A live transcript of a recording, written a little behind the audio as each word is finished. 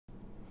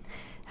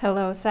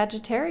Hello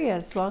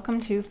Sagittarius, welcome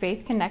to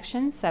Faith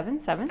Connection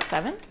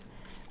 777.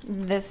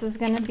 This is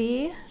going to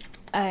be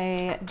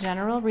a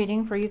general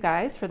reading for you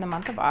guys for the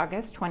month of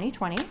August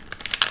 2020.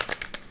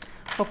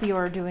 Hope you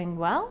are doing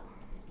well.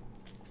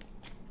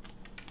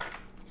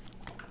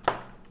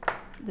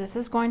 This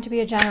is going to be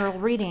a general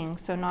reading,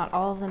 so not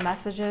all of the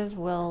messages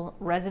will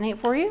resonate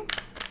for you.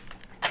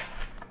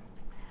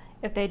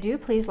 If they do,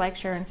 please like,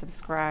 share, and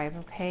subscribe,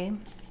 okay?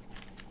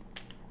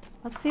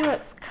 Let's see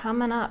what's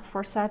coming up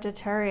for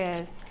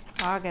Sagittarius,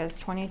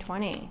 August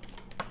 2020.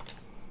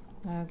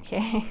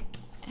 Okay.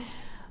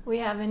 We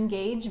have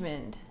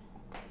engagement.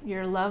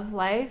 Your love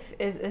life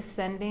is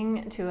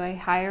ascending to a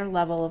higher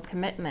level of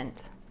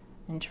commitment.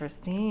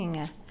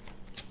 Interesting.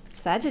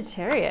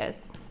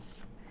 Sagittarius.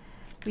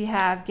 We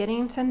have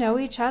getting to know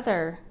each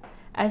other.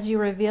 As you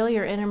reveal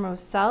your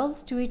innermost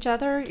selves to each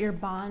other, your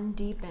bond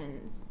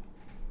deepens.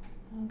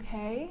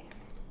 Okay.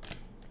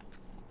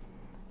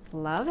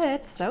 Love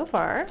it so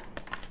far.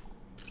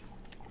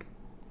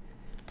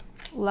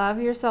 Love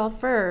yourself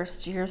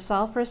first. Your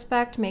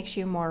self-respect makes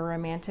you more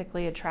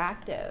romantically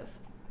attractive.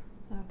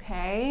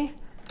 Okay.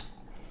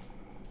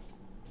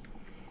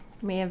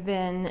 May have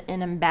been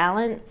an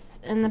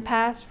imbalance in the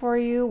past for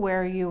you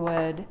where you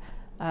would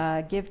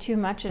give too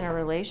much in a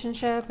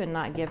relationship and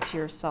not give to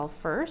yourself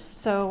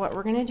first. So what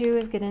we're going to do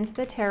is get into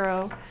the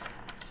tarot.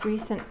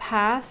 Recent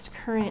past,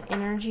 current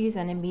energies,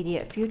 and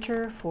immediate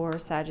future for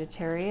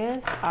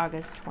Sagittarius,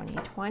 August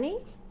 2020.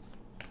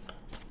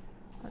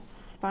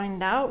 Let's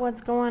find out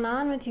what's going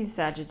on with you,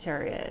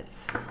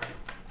 Sagittarius.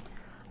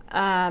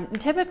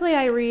 Typically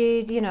I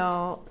read,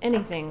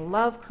 anything,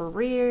 love,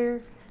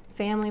 career,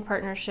 family,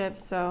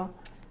 partnerships, so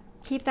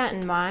keep that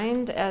in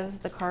mind as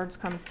the cards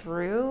come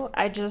through.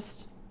 I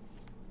just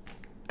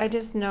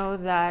know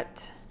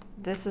that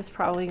this is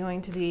probably going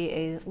to be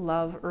a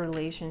love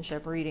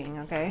relationship reading,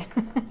 okay?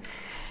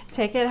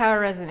 Take it how it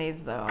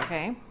resonates though,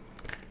 okay?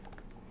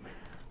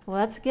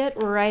 Let's get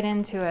right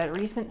into it.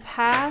 Recent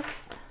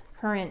past,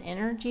 current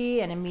energy,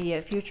 and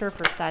immediate future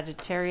for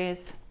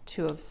Sagittarius,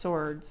 Two of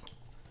Swords.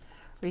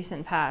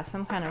 Recent past,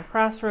 some kind of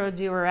crossroads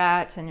you were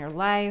at in your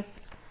life.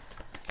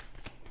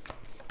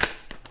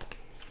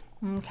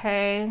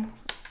 Okay,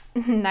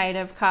 Knight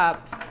of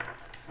Cups.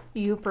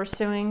 You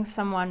pursuing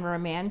someone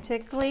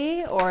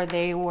romantically or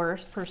they were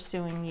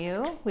pursuing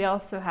you. We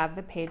also have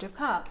the Page of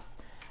Cups.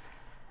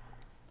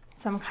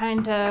 Some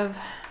kind of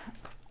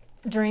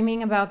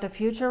dreaming about the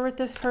future with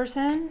this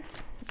person,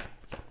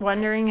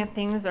 wondering if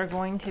things are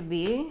going to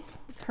be.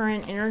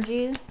 Current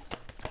energy.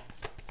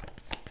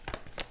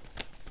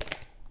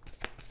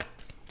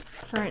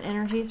 Current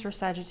energies for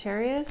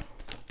Sagittarius.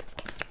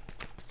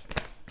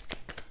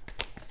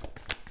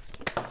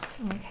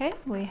 Okay,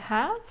 we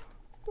have,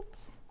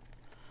 oops.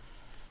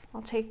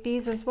 I'll take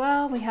these as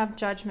well. We have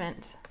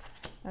Judgment,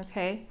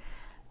 okay?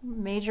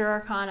 Major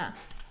Arcana.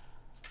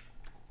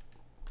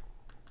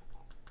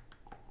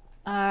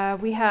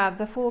 We have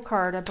the Fool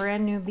card, a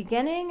brand new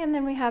beginning, and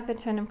then we have the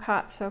Ten of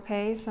Cups,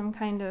 okay? Some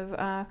kind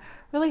of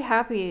really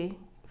happy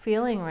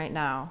feeling right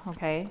now,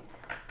 okay?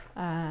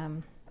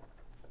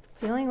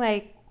 Feeling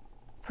like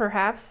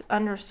perhaps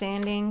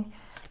understanding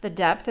the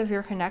depth of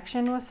your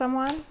connection with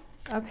someone,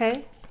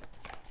 okay?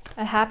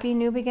 A happy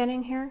new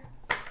beginning here.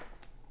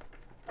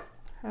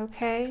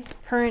 Okay,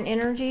 current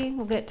energy,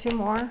 we'll get two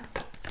more.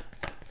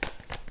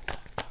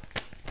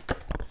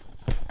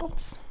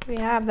 Oops, we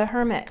have the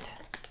Hermit.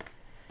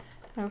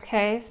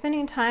 Okay,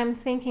 spending time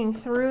thinking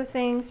through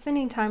things,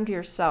 spending time to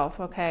yourself,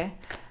 okay?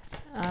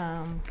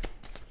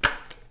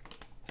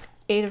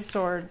 Eight of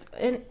Swords,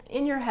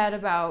 in your head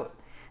about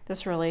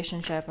this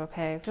relationship,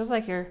 okay? It feels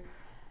like you're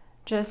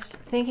just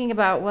thinking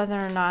about whether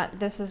or not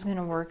this is going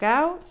to work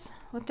out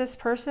with this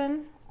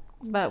person.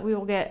 But we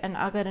will get,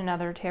 I'll get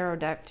another tarot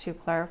deck to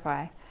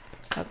clarify.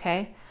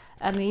 Okay,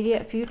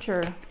 immediate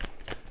future.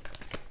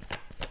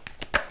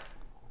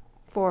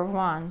 Four of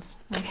Wands.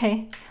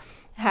 Okay,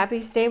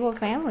 happy, stable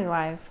family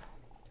life.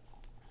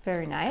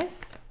 Very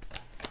nice.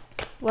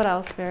 What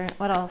else, Spirit?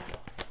 What else?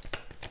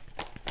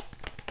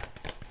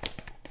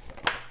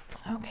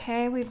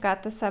 Okay, we've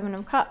got the Seven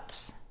of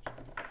Cups.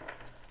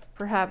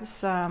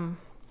 Perhaps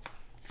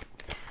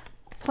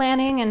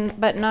planning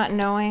but not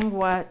knowing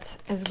what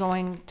is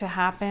going to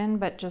happen,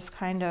 but just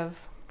kind of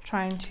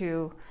trying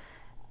to,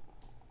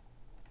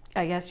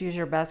 I guess, use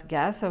your best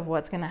guess of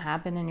what's going to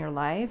happen in your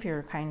life.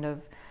 You're kind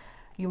of,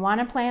 you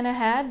want to plan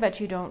ahead, but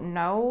you don't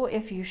know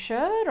if you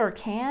should or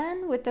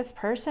can with this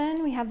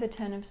person. We have the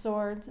Ten of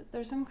Swords.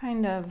 There's some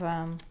kind of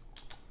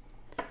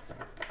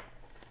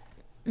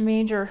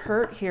major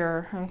hurt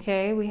here,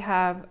 okay? We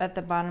have at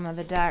the bottom of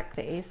the deck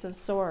the Ace of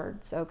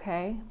Swords,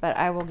 okay? But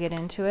I will get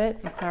into it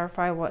and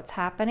clarify what's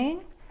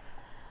happening.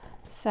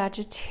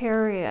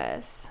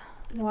 Sagittarius,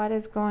 what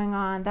is going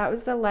on? That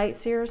was the Light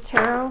Seers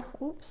Tarot.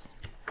 Oops.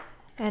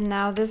 And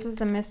now this is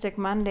the Mystic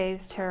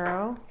Mondays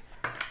Tarot.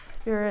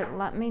 Spirit,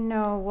 let me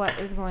know what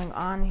is going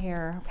on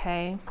here,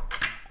 okay?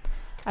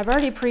 I've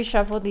already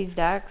pre-shuffled these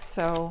decks,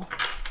 so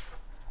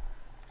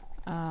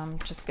I'm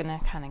just gonna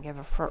kind of give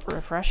a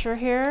refresher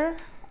here.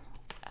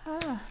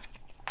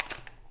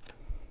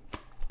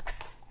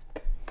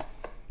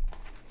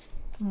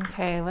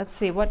 Okay, let's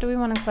see. What do we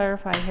want to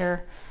clarify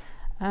here?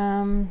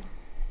 It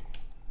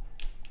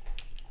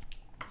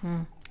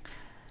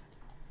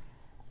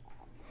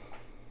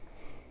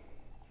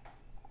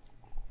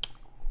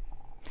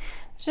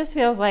just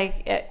feels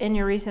like in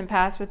your recent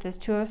past with this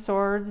Two of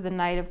Swords, the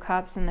Knight of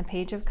Cups, and the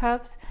Page of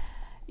Cups,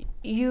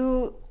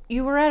 you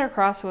were at a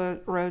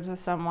crossroads with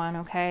someone,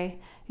 okay?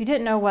 You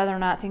didn't know whether or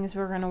not things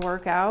were going to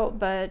work out,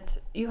 but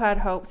you had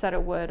hopes that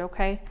it would,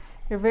 okay?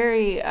 You're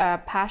very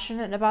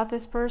passionate about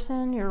this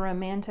person. You're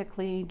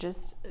romantically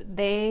just,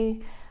 they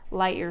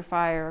light your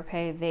fire,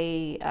 okay?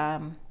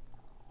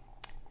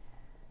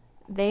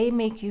 They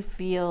make you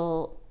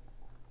feel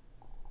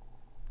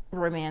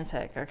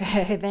romantic,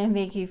 okay? They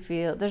make you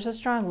feel, there's a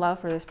strong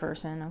love for this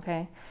person,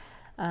 okay?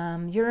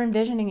 You're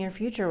envisioning your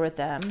future with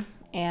them,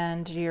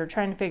 and you're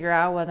trying to figure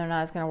out whether or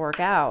not it's going to work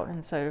out,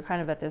 and so you're kind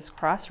of at this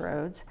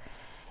crossroads.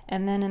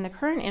 And then in the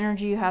current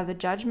energy, you have the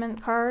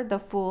Judgment card, the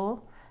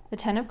Fool, the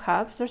Ten of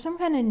Cups. There's some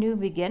kind of new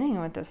beginning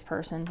with this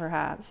person,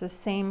 perhaps. The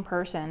same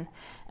person,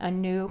 a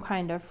new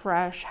kind of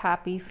fresh,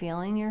 happy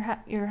feeling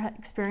you're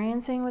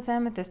experiencing with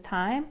them at this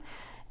time.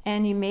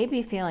 And you may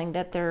be feeling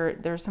that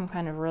there's some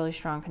kind of really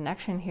strong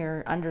connection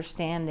here,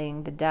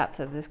 understanding the depth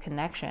of this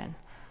connection.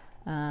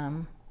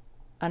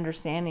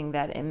 Understanding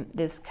that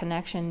this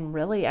connection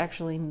really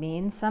actually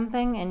means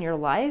something in your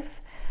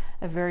life.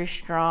 A very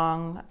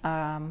strong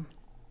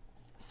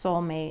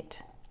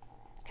soulmate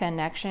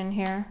connection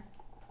here,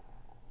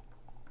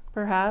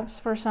 perhaps,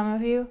 for some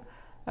of you.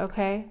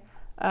 Okay.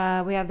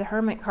 We have the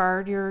Hermit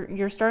card.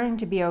 You're starting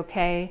to be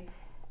okay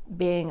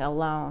being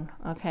alone,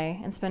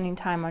 okay, and spending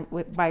time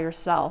by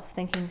yourself,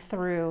 thinking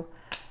through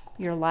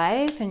your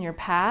life and your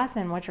path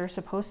and what you're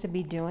supposed to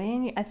be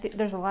doing. I think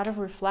there's a lot of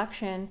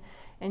reflection,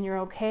 and you're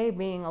okay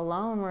being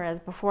alone, whereas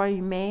before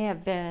you may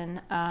have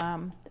been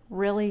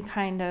really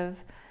kind of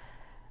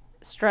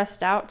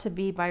stressed out to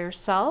be by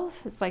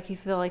yourself. It's like you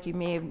feel like you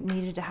may have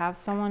needed to have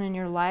someone in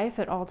your life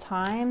at all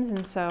times,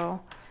 and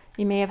so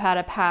you may have had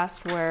a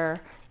past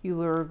where you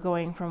were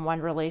going from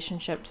one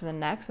relationship to the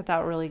next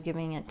without really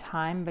giving it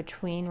time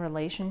between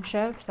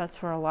relationships. That's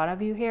for a lot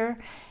of you here.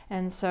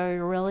 And so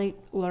you're really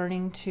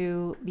learning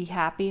to be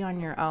happy on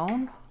your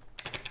own.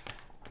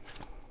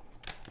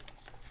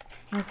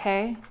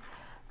 Okay.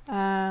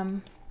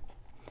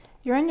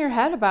 You're in your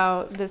head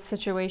about this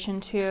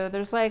situation too.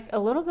 There's like a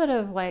little bit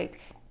of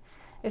like,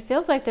 it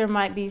feels like there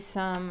might be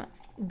some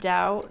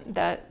doubt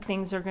that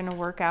things are going to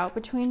work out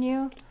between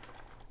you.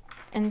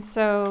 And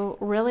so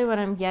really what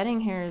I'm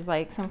getting here is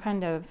like some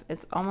kind of,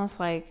 it's almost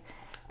like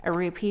a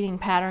repeating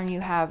pattern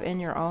you have in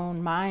your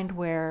own mind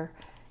where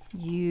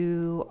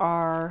you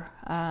are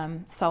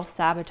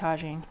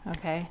self-sabotaging,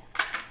 okay?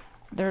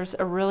 There's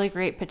a really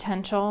great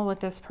potential with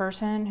this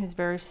person who's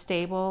very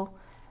stable,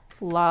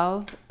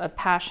 love, a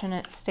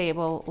passionate,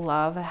 stable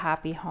love, a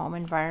happy home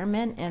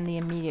environment in the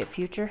immediate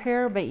future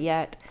here, but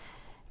yet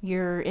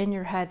you're in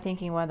your head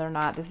thinking whether or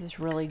not this is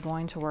really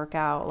going to work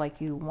out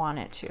like you want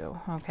it to,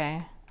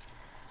 okay?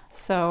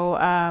 So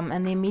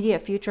in the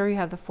immediate future, you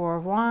have the Four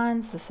of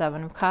Wands, the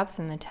Seven of Cups,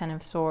 and the Ten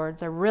of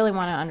Swords. I really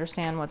want to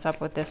understand what's up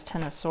with this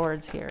Ten of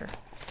Swords here.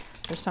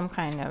 There's some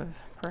kind of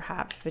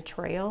perhaps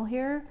betrayal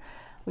here.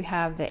 We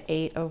have the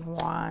Eight of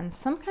Wands.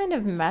 Some kind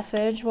of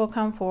message will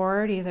come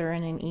forward, either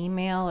in an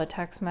email, a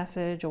text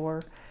message,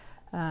 or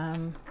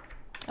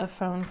a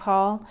phone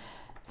call.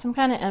 Some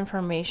kind of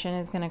information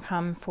is going to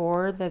come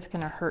forward that's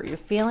going to hurt your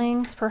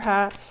feelings,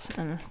 perhaps,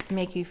 and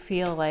make you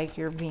feel like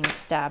you're being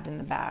stabbed in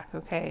the back,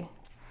 okay?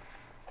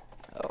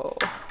 Oh,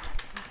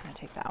 I'm going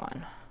to take that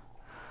one.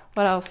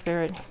 What else,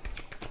 Spirit?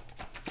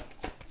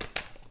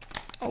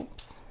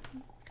 Oops.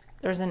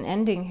 There's an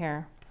ending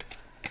here.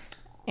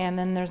 And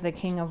then there's the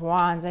King of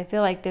Wands. I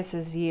feel like this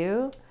is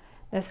you,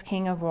 this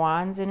King of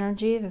Wands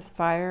energy, this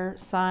fire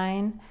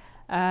sign.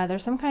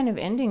 There's some kind of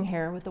ending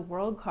here with the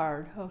World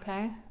card,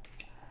 okay?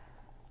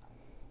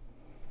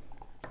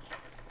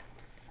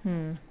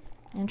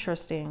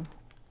 Interesting.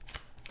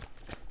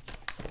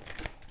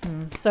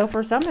 So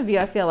for some of you,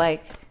 I feel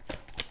like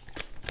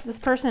this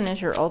person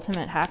is your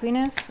ultimate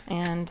happiness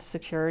and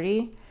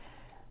security.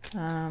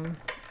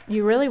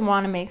 You really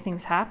want to make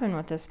things happen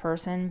with this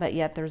person, but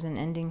yet there's an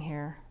ending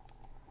here.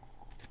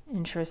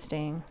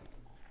 Interesting.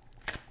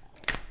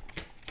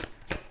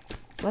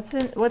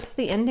 What's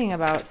the ending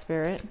about,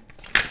 Spirit?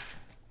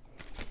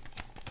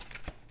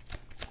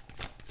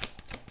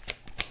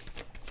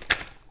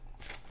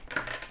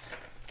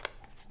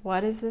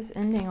 What is this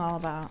ending all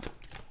about?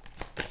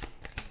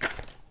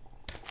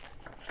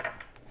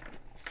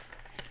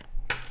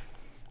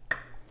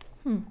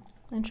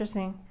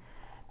 Interesting.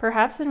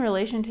 Perhaps in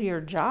relation to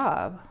your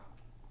job,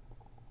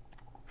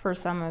 for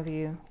some of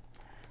you.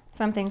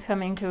 Something's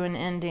coming to an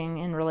ending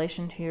in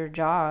relation to your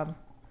job.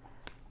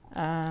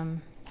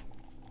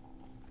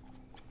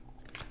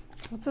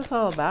 What's this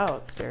all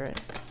about, Spirit?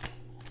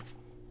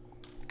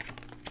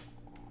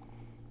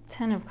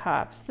 Ten of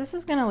Cups. This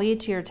is going to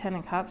lead to your Ten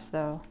of Cups,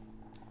 though.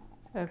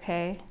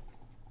 Okay?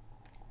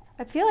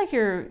 I feel like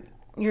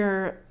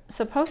you're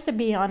supposed to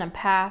be on a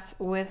path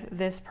with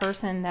this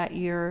person that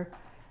you're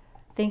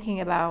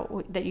thinking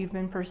about that you've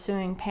been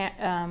pursuing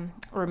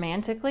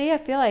romantically, I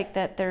feel like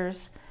that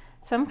there's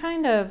some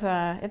kind of,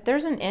 if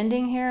there's an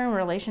ending here in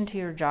relation to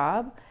your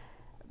job,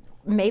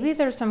 maybe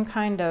there's some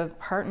kind of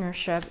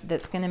partnership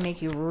that's going to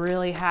make you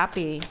really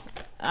happy.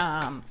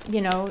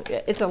 You know,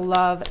 it's a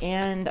love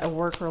and a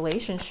work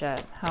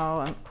relationship.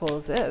 How cool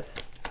is this?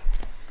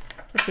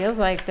 It feels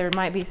like there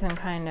might be some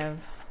kind of,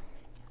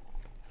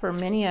 for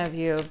many of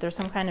you, if there's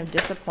some kind of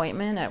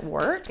disappointment at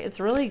work, it's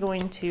really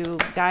going to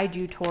guide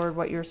you toward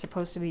what you're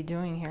supposed to be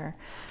doing here.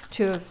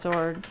 Two of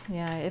Swords.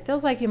 Yeah, it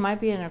feels like you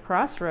might be in a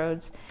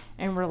crossroads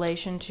in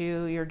relation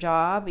to your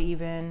job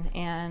even,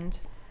 and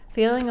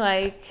feeling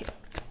like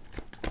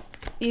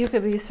you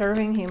could be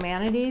serving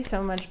humanity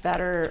so much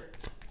better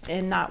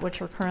in not what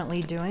you're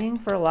currently doing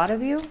for a lot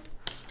of you.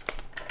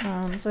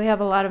 So we have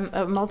a lot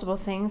of multiple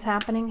things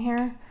happening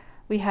here.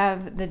 We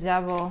have the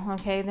Devil,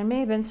 okay? There may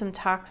have been some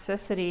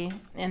toxicity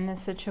in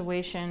this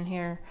situation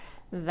here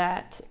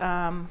that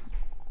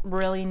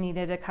really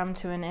needed to come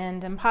to an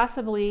end. And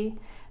possibly,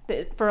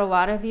 for a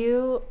lot of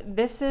you,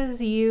 this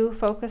is you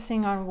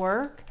focusing on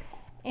work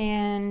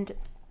and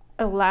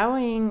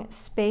allowing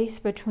space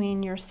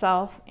between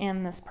yourself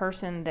and this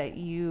person that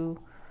you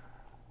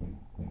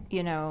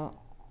know,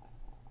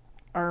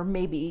 are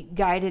maybe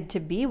guided to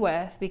be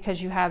with,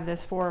 because you have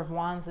this Four of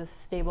Wands, this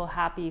stable,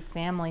 happy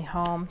family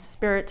home.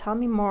 Spirit, tell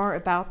me more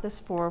about this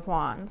Four of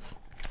Wands.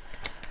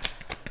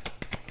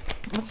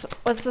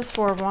 What's this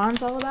Four of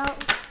Wands all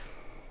about?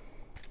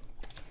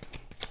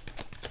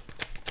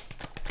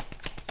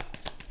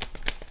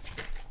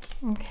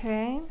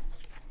 Okay.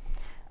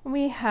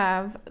 We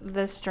have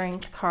the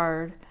Strength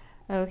card,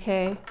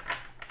 okay?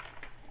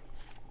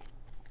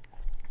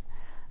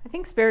 I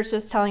think Spirit's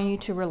just telling you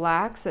to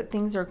relax, that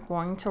things are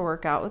going to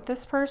work out with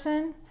this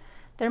person.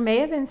 There may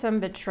have been some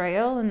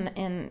betrayal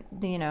and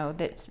you know,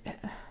 that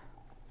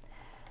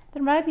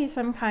there might be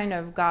some kind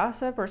of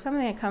gossip or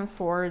something that comes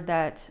forward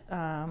that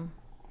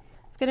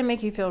it's going to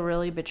make you feel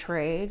really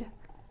betrayed.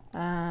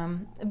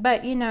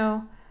 But, you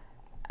know,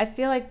 I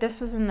feel like this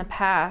was in the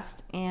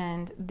past,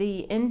 and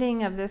the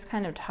ending of this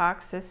kind of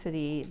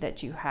toxicity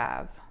that you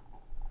have,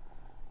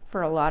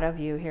 for a lot of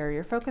you here,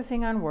 you're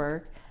focusing on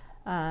work.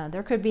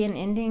 There could be an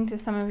ending to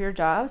some of your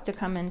jobs to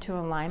come into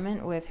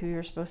alignment with who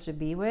you're supposed to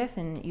be with,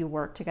 and you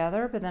work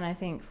together. But then I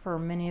think for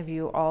many of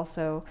you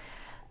also,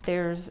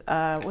 there's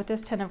with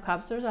this Ten of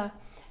Cups, there's a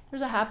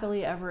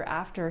happily ever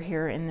after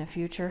here in the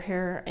future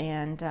here.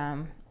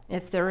 And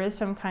if there is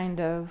some kind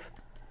of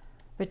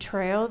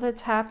betrayal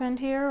that's happened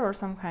here, or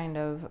some kind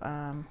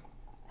of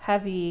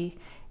heavy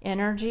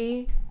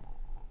energy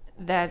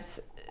that's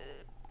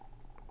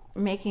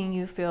making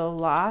you feel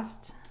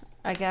lost,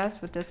 I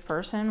guess, with this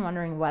person,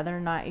 wondering whether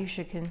or not you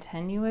should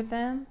continue with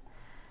them,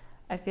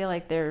 I feel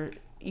like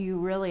you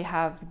really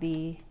have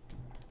the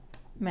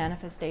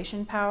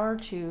manifestation power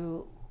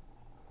to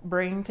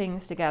bring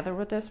things together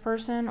with this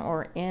person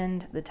or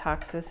end the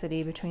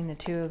toxicity between the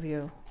two of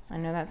you. I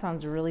know that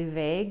sounds really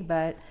vague,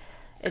 but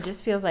it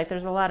just feels like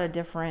there's a lot of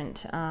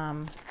different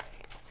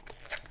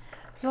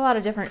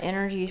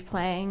energies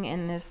playing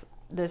in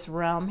this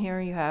realm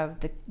here. You have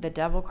the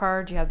Devil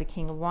card, you have the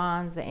King of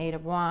Wands, the Eight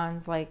of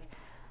Wands. Like,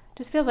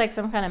 just feels like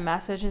some kind of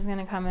message is going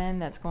to come in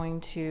that's going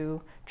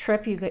to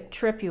trip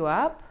you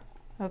up,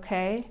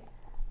 okay?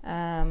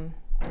 And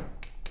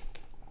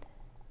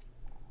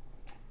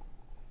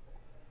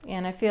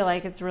I feel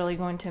like it's really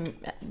going to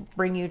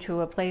bring you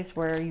to a place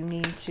where you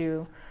need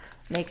to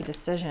make a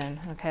decision,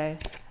 okay?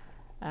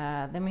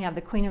 Then we have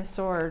the Queen of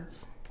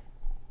Swords,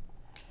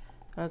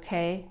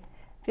 okay?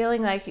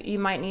 Feeling like you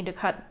might need to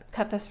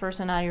cut this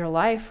person out of your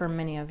life for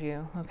many of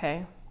you,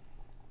 okay?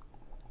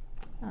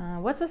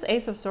 What's this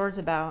Ace of Swords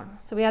about?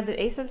 So we have the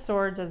Ace of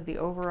Swords as the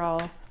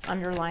overall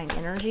underlying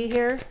energy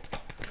here.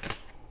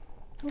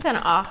 What kind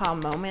of aha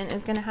moment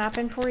is going to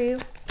happen for you?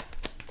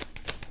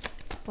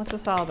 What's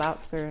this all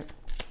about, Spirit?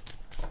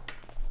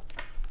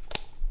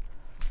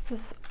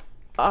 This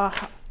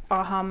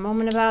aha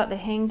moment about the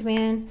Hanged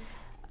Man.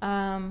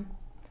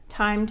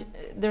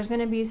 There's going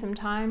to be some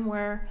time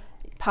where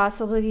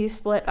possibly you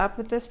split up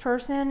with this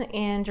person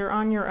and you're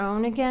on your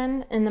own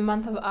again in the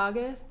month of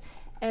August,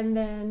 and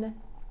then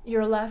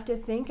you're left to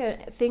think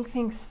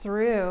things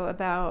through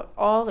about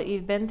all that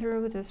you've been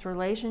through with this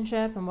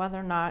relationship and whether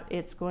or not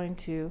it's going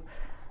to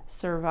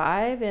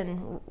survive.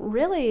 And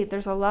really,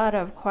 there's a lot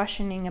of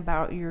questioning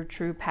about your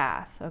true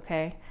path,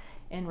 okay?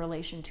 In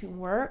relation to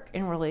work,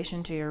 in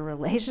relation to your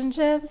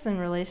relationships, in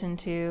relation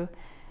to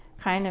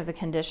kind of the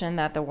condition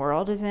that the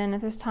world is in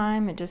at this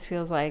time. It just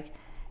feels like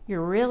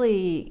you're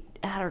really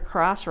at a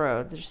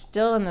crossroads. You're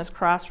still in this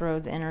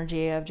crossroads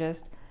energy of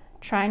just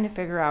trying to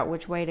figure out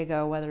which way to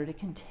go, whether to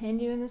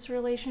continue in this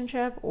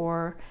relationship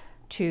or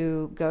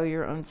to go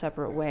your own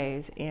separate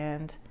ways.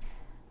 And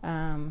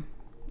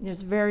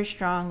there's very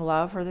strong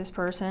love for this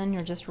person.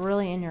 You're just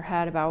really in your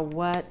head about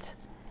what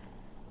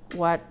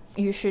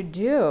you should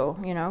do.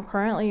 You know,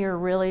 currently you're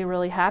really,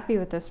 really happy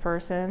with this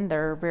person.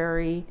 They're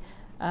very,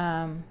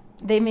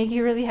 they make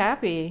you really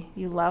happy.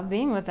 You love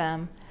being with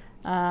them.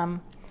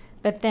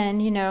 But then,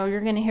 you know,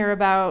 you're going to hear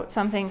about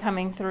something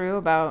coming through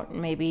about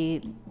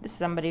maybe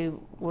somebody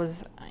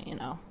was, you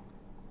know,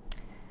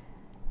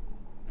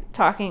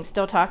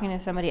 still talking to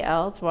somebody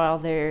else while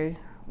they're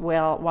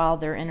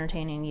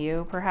entertaining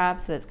you,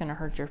 perhaps. That's going to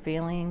hurt your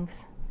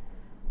feelings.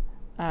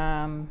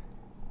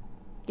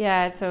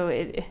 Yeah,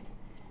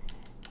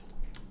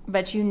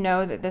 but you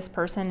know that this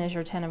person is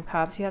your 10 of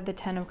Cups. You have the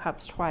 10 of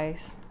Cups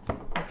twice,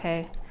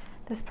 okay?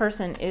 This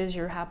person is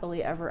your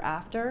happily ever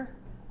after,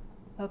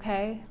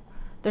 okay?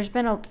 There's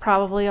been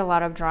probably a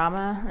lot of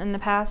drama in the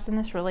past in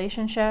this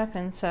relationship,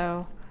 and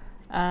so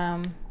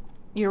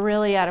you're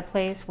really at a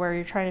place where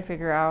you're trying to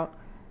figure out,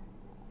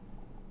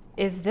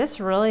 is this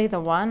really the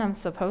one I'm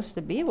supposed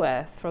to be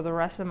with for the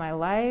rest of my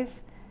life?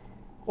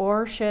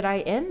 Or should I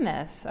end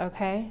this,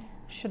 okay?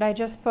 Should I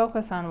just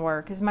focus on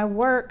work? Is my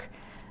work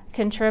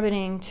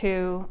contributing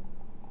to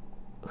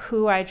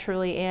who I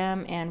truly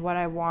am and what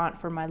I want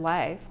for my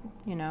life,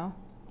 you know?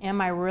 Am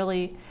I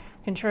really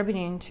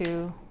contributing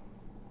to,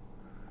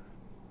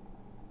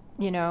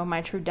 you know,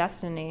 my true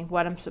destiny,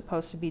 what I'm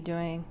supposed to be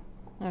doing,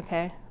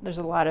 okay? There's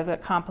a lot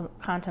of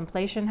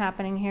contemplation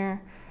happening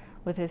here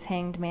with this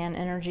Hanged Man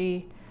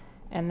energy.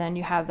 And then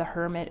you have the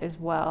Hermit as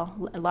well.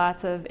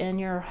 Lots of in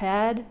your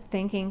head,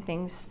 thinking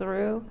things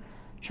through,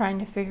 trying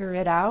to figure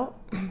it out,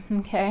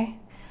 okay?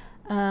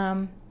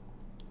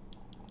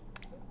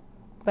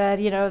 But,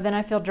 you know, then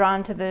I feel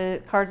drawn to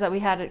the cards that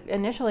we had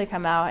initially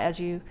come out as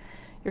you're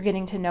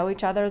getting to know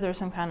each other. There's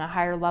some kind of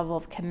higher level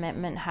of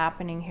commitment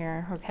happening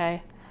here,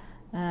 okay?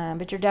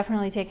 But you're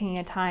definitely taking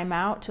a time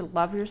out to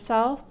love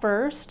yourself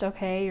first,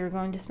 okay? You're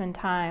going to spend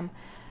time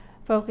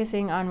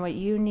focusing on what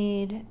you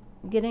need,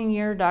 getting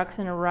your ducks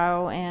in a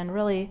row, and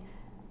really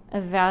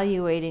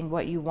evaluating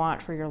what you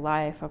want for your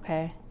life,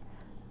 okay?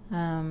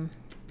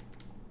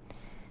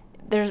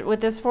 There's,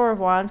 with this Four of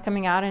Wands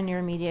coming out in your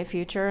immediate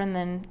future, and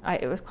then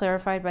it was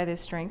clarified by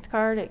this Strength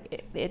card,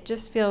 it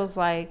just feels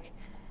like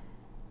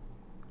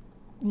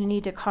you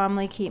need to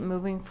calmly keep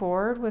moving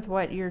forward with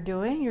what you're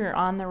doing. You're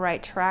on the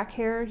right track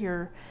here.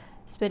 You're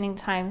spending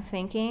time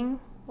thinking.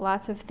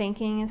 Lots of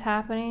thinking is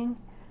happening.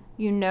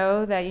 You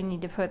know that you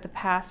need to put the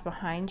past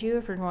behind you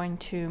if you're going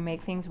to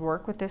make things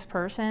work with this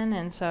person.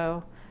 And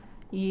so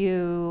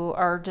you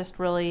are just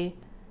really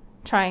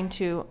trying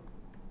to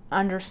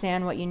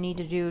understand what you need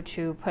to do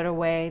to put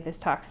away this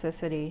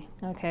toxicity.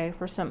 Okay,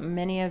 for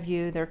many of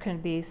you, there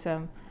can be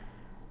some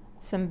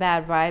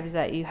bad vibes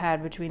that you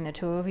had between the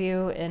two of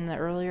you in the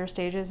earlier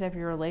stages of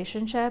your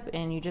relationship,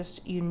 and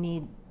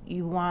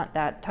you want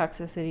that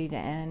toxicity to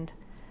end.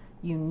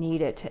 You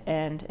need it to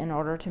end in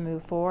order to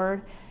move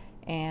forward.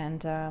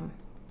 And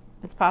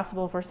it's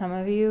possible for some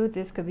of you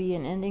this could be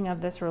an ending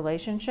of this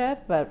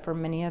relationship, but for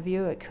many of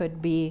you it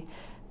could be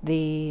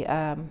the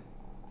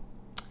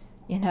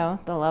you know,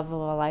 the love of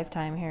a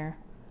lifetime here.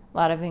 A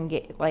lot of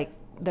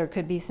there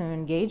could be some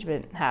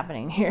engagement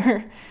happening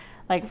here,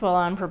 like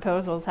full-on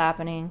proposals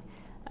happening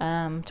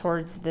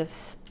towards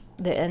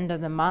the end of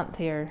the month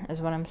here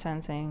is what I'm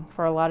sensing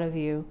for a lot of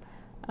you.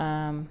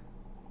 Yeah,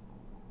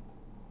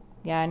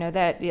 I know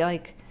that,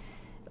 like,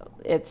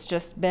 it's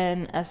just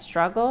been a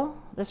struggle.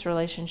 This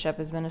relationship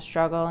has been a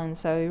struggle, and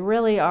so you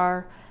really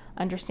are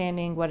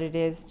understanding what it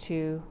is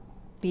to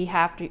be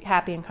happy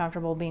and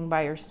comfortable being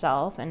by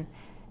yourself, and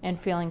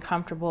feeling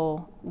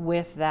comfortable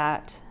with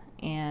that.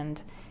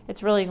 And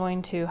it's really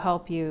going to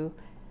help you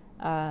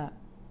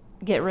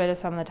get rid of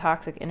some of the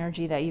toxic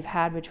energy that you've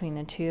had between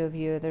the two of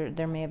you.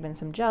 There may have been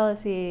some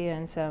jealousy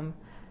and some,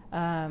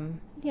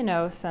 you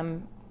know,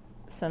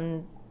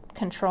 some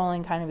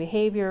controlling kind of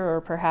behavior,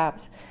 or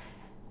perhaps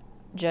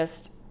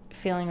just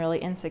feeling really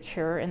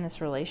insecure in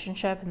this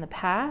relationship in the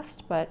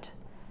past. But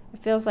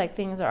it feels like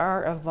things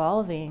are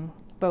evolving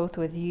both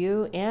with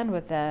you and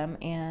with them,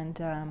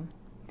 and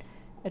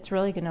it's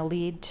really going to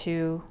lead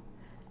to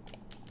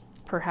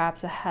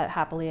perhaps a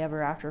happily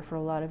ever after for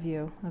a lot of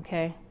you,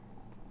 okay?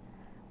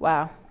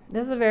 Wow,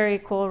 this is a very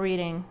cool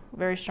reading,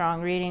 very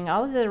strong reading.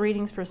 All of the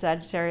readings for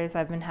Sagittarius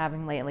I've been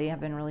having lately have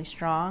been really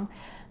strong.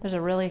 There's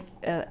a really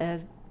a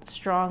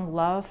strong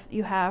love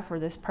you have for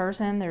this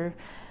person. They're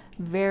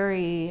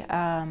very,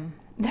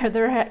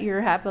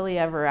 you're happily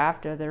ever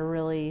after. They're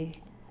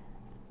really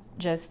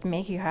just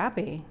make you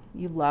happy.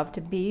 You love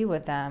to be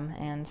with them,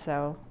 and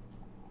so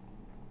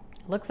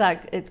looks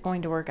like it's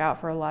going to work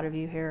out for a lot of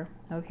you here,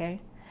 okay?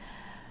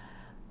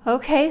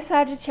 Okay,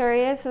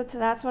 Sagittarius, so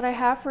that's what I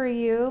have for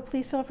you.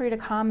 Please feel free to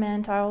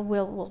comment. I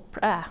will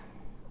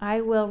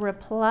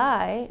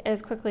reply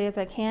as quickly as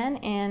I can,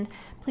 and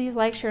please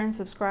like, share, and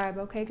subscribe.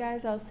 Okay,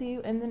 guys, I'll see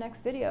you in the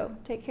next video.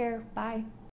 Take care. Bye.